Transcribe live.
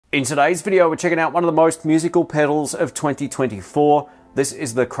In today's video, we're checking out one of the most musical pedals of 2024. This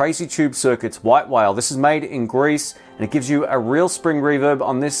is the Crazy Tube Circuits White Whale. This is made in Greece and it gives you a real spring reverb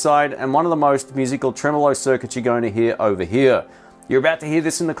on this side and one of the most musical tremolo circuits you're going to hear over here. You're about to hear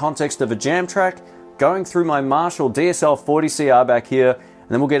this in the context of a jam track, going through my Marshall DSL 40CR back here, and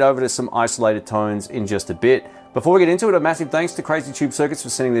then we'll get over to some isolated tones in just a bit. Before we get into it, a massive thanks to Crazy Tube Circuits for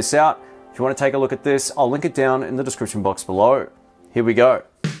sending this out. If you want to take a look at this, I'll link it down in the description box below. Here we go.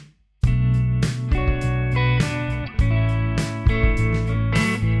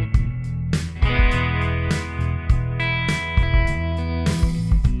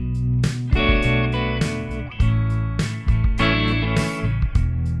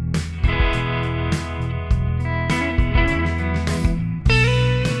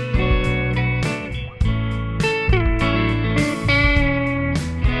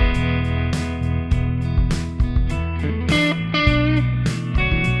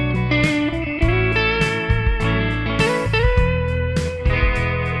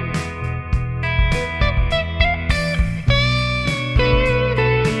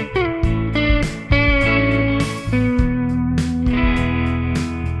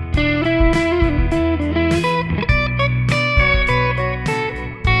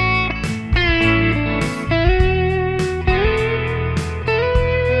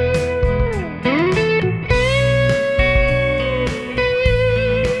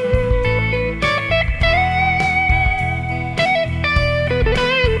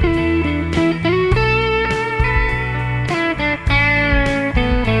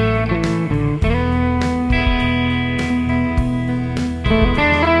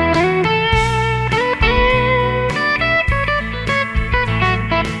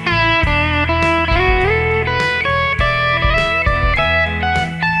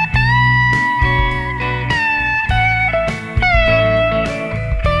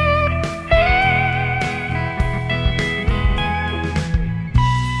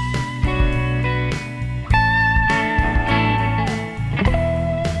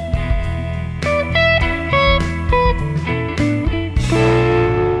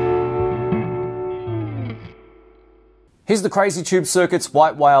 Here's the Crazy Tube Circuits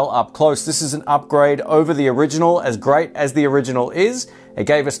White Whale up close. This is an upgrade over the original, as great as the original is. It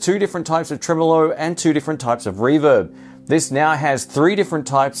gave us two different types of tremolo and two different types of reverb. This now has three different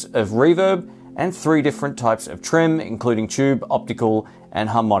types of reverb and three different types of trem, including tube, optical, and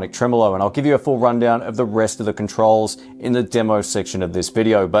harmonic tremolo. And I'll give you a full rundown of the rest of the controls in the demo section of this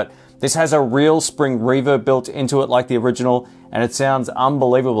video. But this has a real spring reverb built into it like the original, and it sounds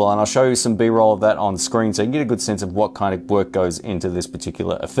unbelievable. And I'll show you some B-roll of that on screen so you can get a good sense of what kind of work goes into this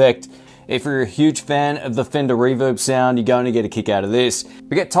particular effect. If you're a huge fan of the Fender reverb sound, you're going to get a kick out of this.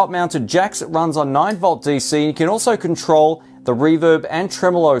 We get top-mounted jacks. It runs on 9-volt DC. You can also control the reverb and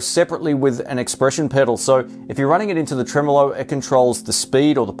tremolo separately with an expression pedal. So if you're running it into the tremolo, it controls the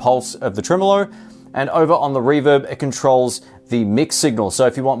speed or the pulse of the tremolo. And over on the reverb, it controls the mix signal. So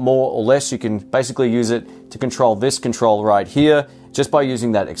if you want more or less, you can basically use it to control this control right here just by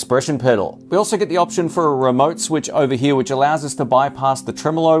using that expression pedal. We also get the option for a remote switch over here, which allows us to bypass the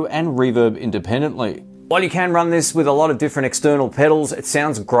tremolo and reverb independently. While you can run this with a lot of different external pedals, it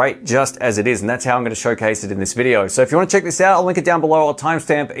sounds great just as it is, and that's how I'm going to showcase it in this video. So if you want to check this out, I'll link it down below. I'll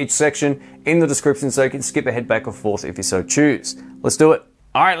timestamp each section in the description so you can skip ahead back or forth if you so choose. Let's do it.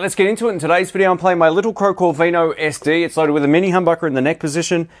 All right, let's get into it. In today's video, I'm playing my little Crow Corvino SD. It's loaded with a mini humbucker in the neck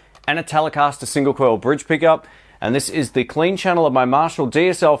position and a Telecaster single coil bridge pickup. And this is the clean channel of my Marshall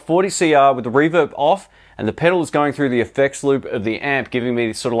DSL 40CR with the reverb off, and the pedal is going through the effects loop of the amp, giving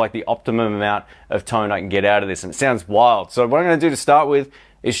me sort of like the optimum amount of tone I can get out of this, and it sounds wild. So what I'm going to do to start with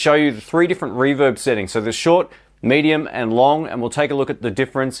is show you the three different reverb settings. So the short, medium, and long, and we'll take a look at the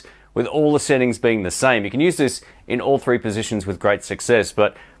difference with all the settings being the same. You can use this in all three positions with great success,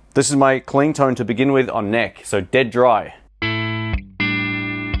 but this is my clean tone to begin with on neck, so dead dry.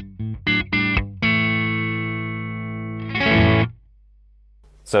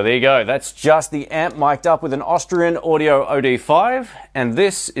 So there you go, that's just the amp mic'd up with an Austrian Audio OD5, and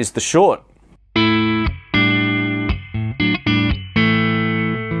this is the short.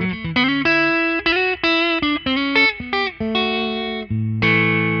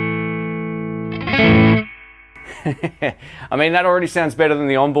 I mean, that already sounds better than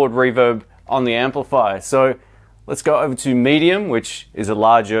the onboard reverb on the amplifier. So let's go over to medium, which is a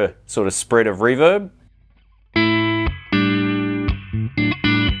larger sort of spread of reverb.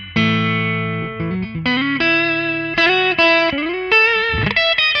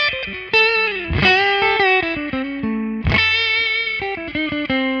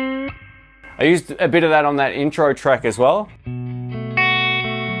 I used a bit of that on that intro track as well.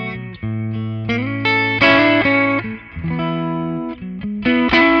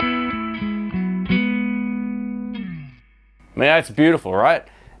 mean, that's beautiful, right?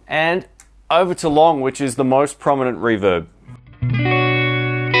 And over to long, which is the most prominent reverb.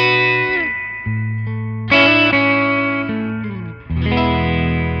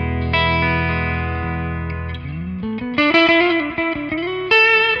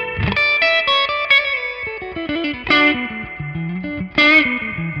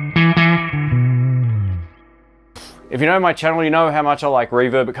 If you know my channel, you know how much I like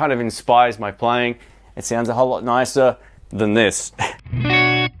reverb. It kind of inspires my playing. It sounds a whole lot nicer than this.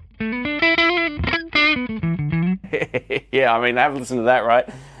 Yeah, I mean, have a listen to that, right?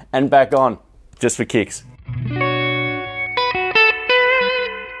 And back on, just for kicks.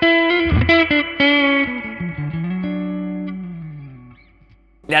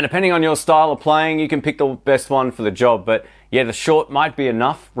 Now, depending on your style of playing, you can pick the best one for the job, but yeah, the short might be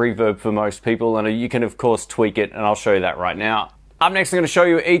enough reverb for most people, and you can of course tweak it, and I'll show you that right now. Up next, I'm going to show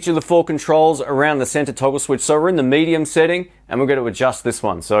you each of the 4 controls around the center toggle switch. So we're in the medium setting, and we're going to adjust this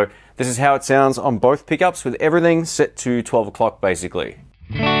one. So this is how it sounds on both pickups, with everything set to 12 o'clock basically.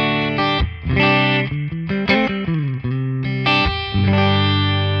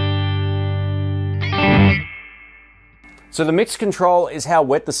 So the mix control is how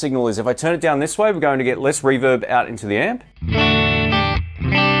wet the signal is. If I turn it down this way, we're going to get less reverb out into the amp.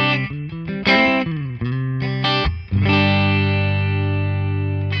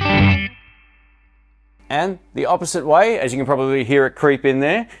 And the opposite way, as you can probably hear it creep in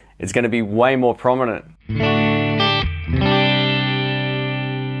there, it's going to be way more prominent.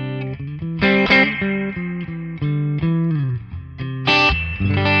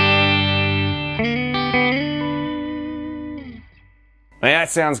 Now,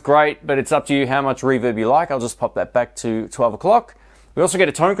 that sounds great, but it's up to you how much reverb you like. I'll just pop that back to 12 o'clock. We also get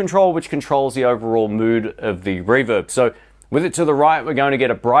a tone control, which controls the overall mood of the reverb. So with it to the right, we're going to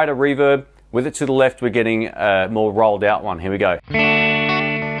get a brighter reverb. With it to the left, we're getting a more rolled out one. Here we go.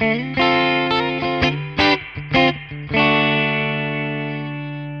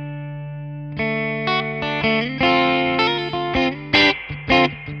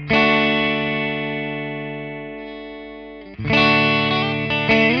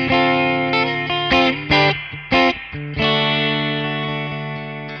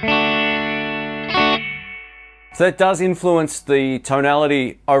 So that does influence the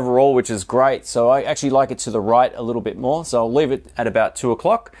tonality overall, which is great. So I actually like it to the right a little bit more. So I'll leave it at about 2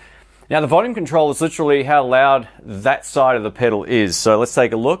 o'clock. Now the volume control is literally how loud that side of the pedal is. So let's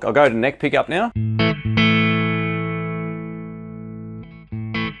take a look. I'll go to neck pickup now.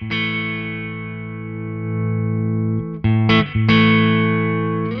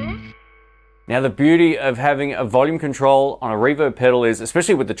 Now the beauty of having a volume control on a reverb pedal is,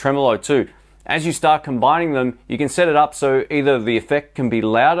 especially with the tremolo too, as you start combining them, you can set it up so either the effect can be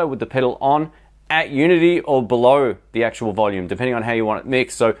louder with the pedal on at unity or below the actual volume, depending on how you want it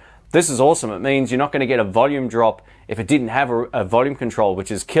mixed. So this is awesome. It means you're not going to get a volume drop if it didn't have a volume control, which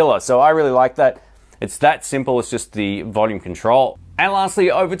is killer. So I really like that. It's that simple. It's just the volume control. And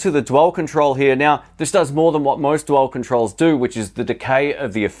lastly, over to the dwell control here. Now, this does more than what most dwell controls do, which is the decay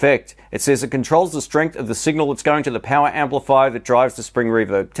of the effect. It says it controls the strength of the signal that's going to the power amplifier that drives the spring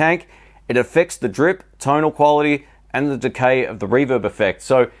reverb tank. It affects the drip, tonal quality, and the decay of the reverb effect.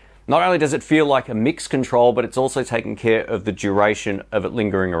 So not only does it feel like a mix control, but it's also taking care of the duration of it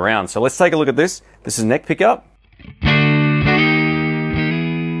lingering around. So let's take a look at this. This is neck pickup.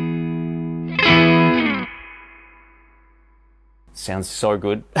 Sounds so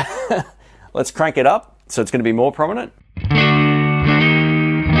good. Let's crank it up so it's going to be more prominent.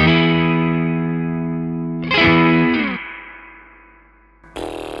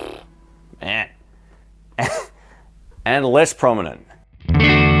 Man. And less prominent.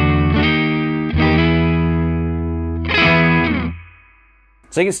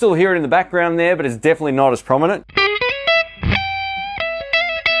 So you can still hear it in the background there, but it's definitely not as prominent.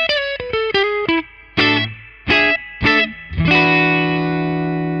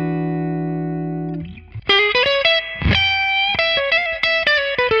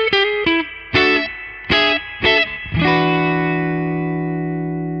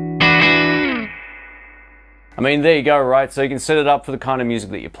 I mean, there you go, right? So you can set it up for the kind of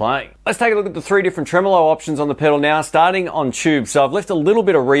music that you're playing. Let's take a look at the 3 different tremolo options on the pedal now, starting on tube. So I've left a little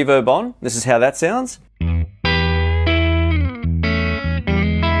bit of reverb on. This is how that sounds.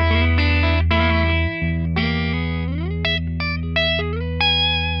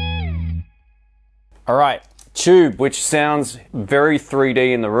 All right, tube, which sounds very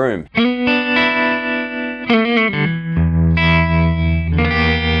 3D in the room.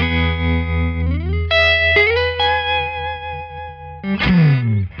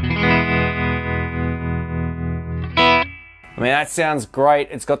 mean, that sounds great.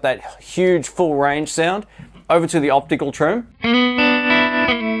 It's got that huge full range sound. Over to the optical trim.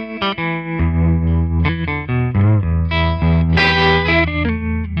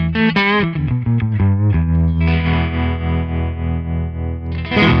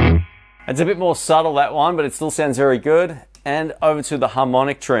 It's a bit more subtle, that one, but it still sounds very good. And over to the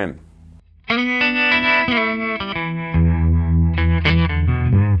harmonic trim.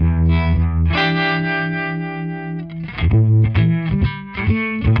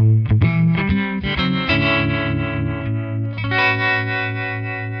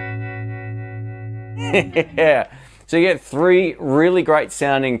 Yeah, so you get 3 really great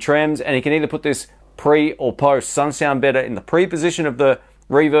sounding trims, and you can either put this pre or post. Some sound better in the pre position of the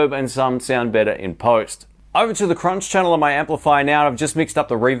reverb and some sound better in post. Over to the crunch channel on my amplifier now. I've just mixed up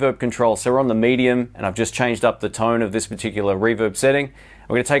the reverb control, so we're on the medium, and I've just changed up the tone of this particular reverb setting.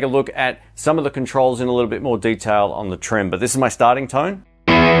 We're going to take a look at some of the controls in a little bit more detail on the trim, but this is my starting tone.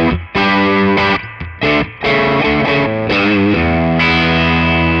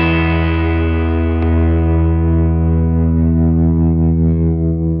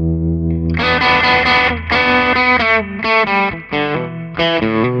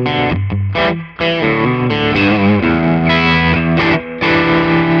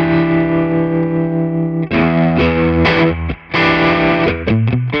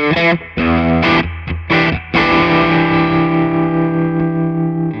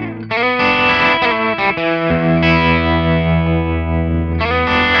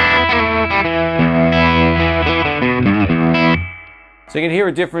 So you can hear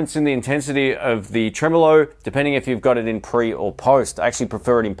a difference in the intensity of the tremolo depending if you've got it in pre or post. I actually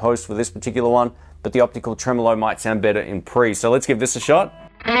prefer it in post for this particular one, but the optical tremolo might sound better in pre. So let's give this a shot.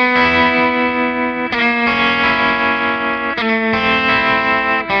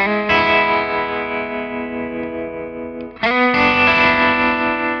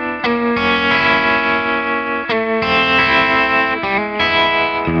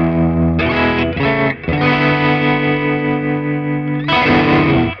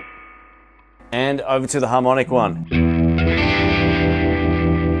 And over to the harmonic one.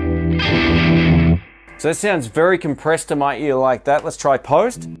 So that sounds very compressed to my ear like that. Let's try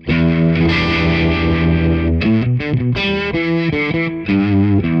post.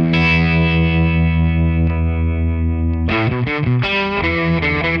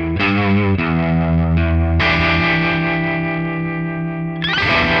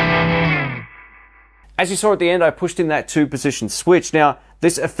 As you saw at the end, I pushed in that 2-position switch. Now,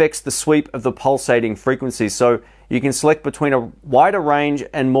 this affects the sweep of the pulsating frequencies, so you can select between a wider range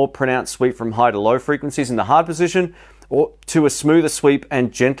and more pronounced sweep from high to low frequencies in the hard position, or to a smoother sweep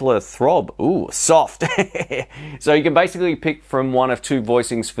and gentler throb. Ooh, soft. So you can basically pick from one of 2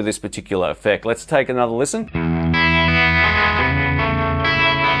 voicings for this particular effect. Let's take another listen.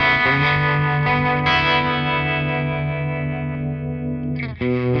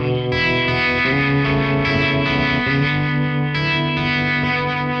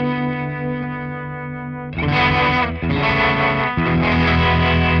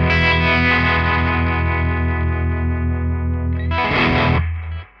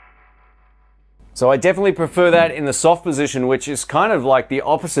 So I definitely prefer that in the soft position, which is kind of like the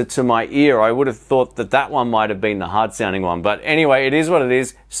opposite to my ear. I would have thought that that one might have been the hard sounding one, but anyway, it is what it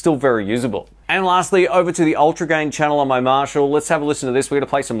is, still very usable. And lastly, over to the ultra gain channel on my Marshall. Let's have a listen to this. We're going to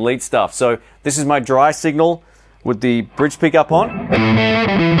play some lead stuff. So this is my dry signal with the bridge pickup on.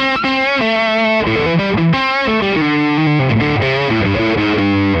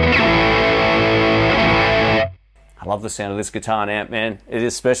 I love the sound of this guitar and amp, man. It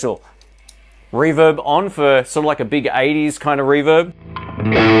is special. Reverb on for sort of like a big 80s kind of reverb.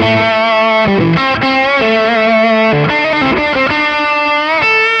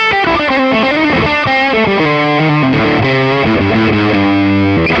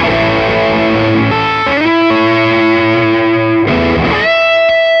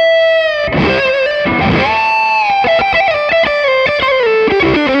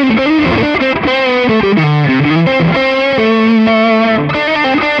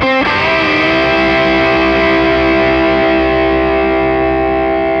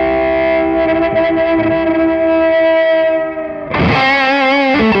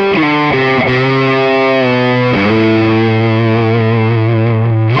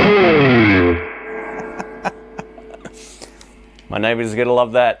 My neighbors are gonna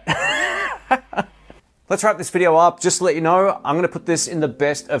love that. Let's wrap this video up. Just to let you know, I'm gonna put this in the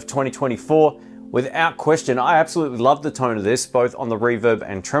best of 2024. Without question, I absolutely love the tone of this, both on the reverb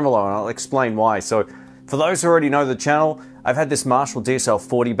and tremolo, and I'll explain why. So for those who already know the channel, I've had this Marshall DSL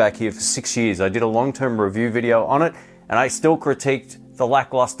 40 back here for 6 years. I did a long-term review video on it, and I still critiqued the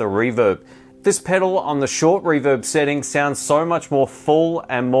lackluster reverb. This pedal on the short reverb setting sounds so much more full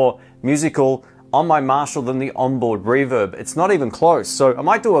and more musical on my Marshall than the onboard reverb. It's not even close. So I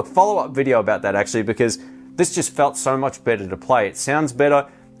might do a follow-up video about that actually, because this just felt so much better to play. It sounds better,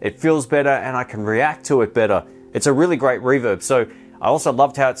 it feels better, and I can react to it better. It's a really great reverb. So I also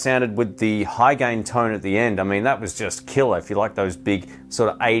loved how it sounded with the high gain tone at the end. I mean, that was just killer. If you like those big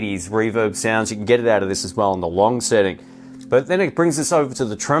sort of 80s reverb sounds, you can get it out of this as well in the long setting. But then it brings us over to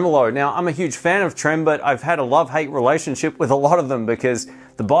the tremolo. Now, I'm a huge fan of trem, but I've had a love-hate relationship with a lot of them because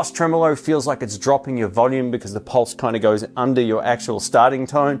the Boss tremolo feels like it's dropping your volume because the pulse kind of goes under your actual starting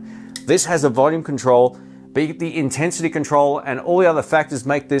tone. This has a volume control, but the intensity control and all the other factors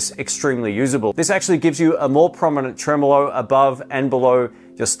make this extremely usable. This actually gives you a more prominent tremolo above and below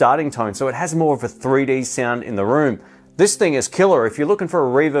your starting tone, so it has more of a 3D sound in the room. This thing is killer. If you're looking for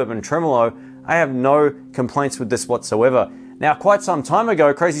a reverb and tremolo, I have no complaints with this whatsoever. Now, quite some time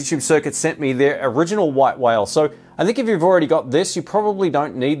ago, Crazy Tube Circuit sent me their original White Whale, so I think if you've already got this, you probably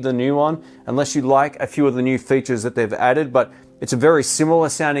don't need the new one unless you like a few of the new features that they've added, but it's a very similar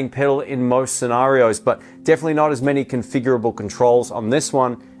sounding pedal in most scenarios, but definitely not as many configurable controls on this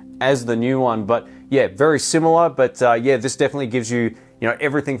one as the new one. But yeah, very similar, but yeah, this definitely gives you,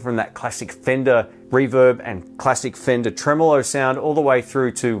 everything from that classic Fender reverb and classic Fender tremolo sound all the way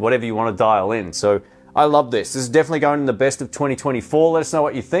through to whatever you want to dial in. So I love this. This is definitely going in the best of 2024. Let us know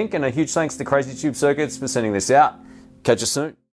what you think, and a huge thanks to Crazy Tube Circuits for sending this out. Catch you soon.